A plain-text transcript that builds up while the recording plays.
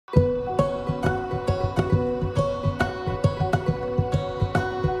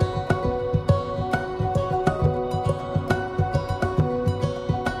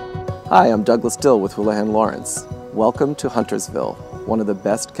Hi, I'm Douglas Dill with Houlihan Lawrence. Welcome to Huntersville, one of the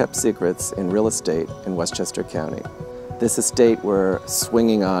best kept secrets in real estate in Westchester County. This estate we're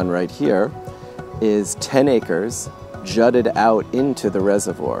swinging on right here is 10 acres jutted out into the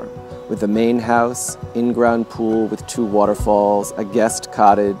reservoir with a main house, in-ground pool with 2 waterfalls, a guest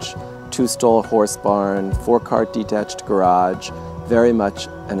cottage, 2-stall horse barn, 4-car detached garage, very much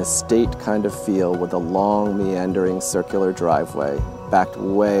an estate kind of feel with a long meandering circular driveway backed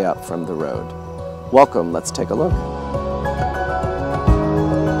way up from the road. Welcome, let's take a look.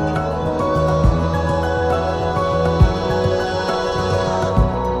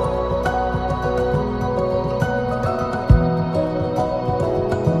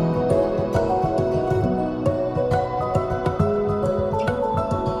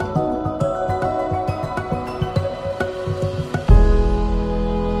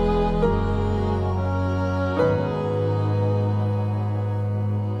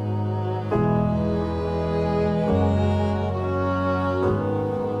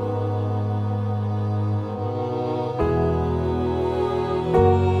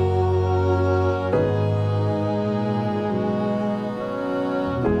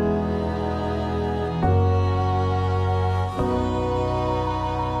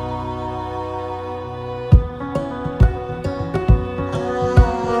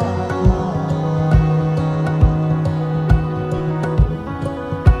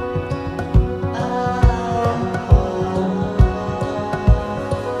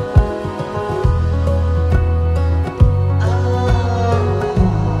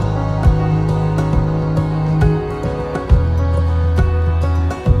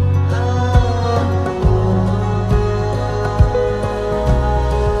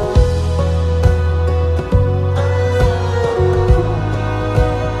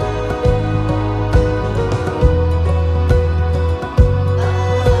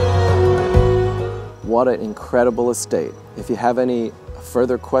 What an incredible estate. If you have any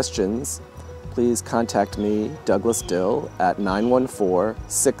further questions, please contact me, Douglas Dill, at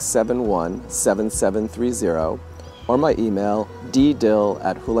 914-671-7730 or my email,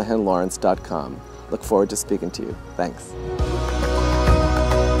 ddill@houlihanlawrence.com. Look forward to speaking to you. Thanks.